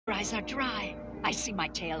eyes are dry. I see my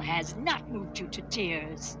tale has not moved you to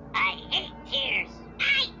tears. I hate tears.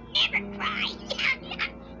 I never cry.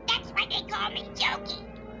 That's why they call me Jokey.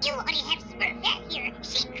 You ought to have Smurfette here.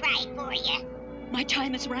 She'd cry for you. My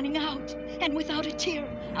time is running out, and without a tear,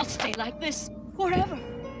 I'll stay like this forever.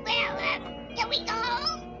 Well, can we go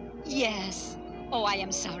home? Yes. Oh, I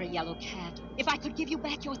am sorry, Yellow Cat. If I could give you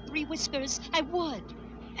back your 3 whiskers, I would.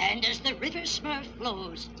 And as the river Smurf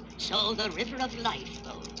flows, so the river of life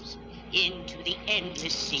flows into the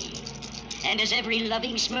endless sea. And as every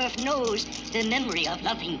loving Smurf knows, the memory of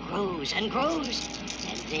loving grows and grows,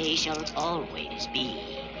 and they shall always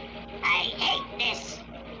be. I hate this.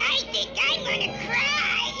 I think I'm gonna cry.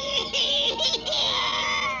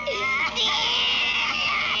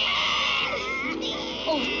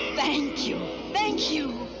 Oh, thank you. Thank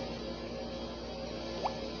you.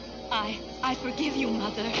 I forgive you,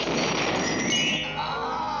 Mother.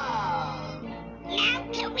 Oh. Now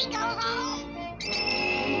can we go home?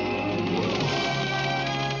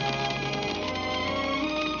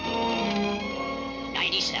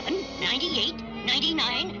 97, 98,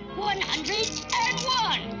 99, 101.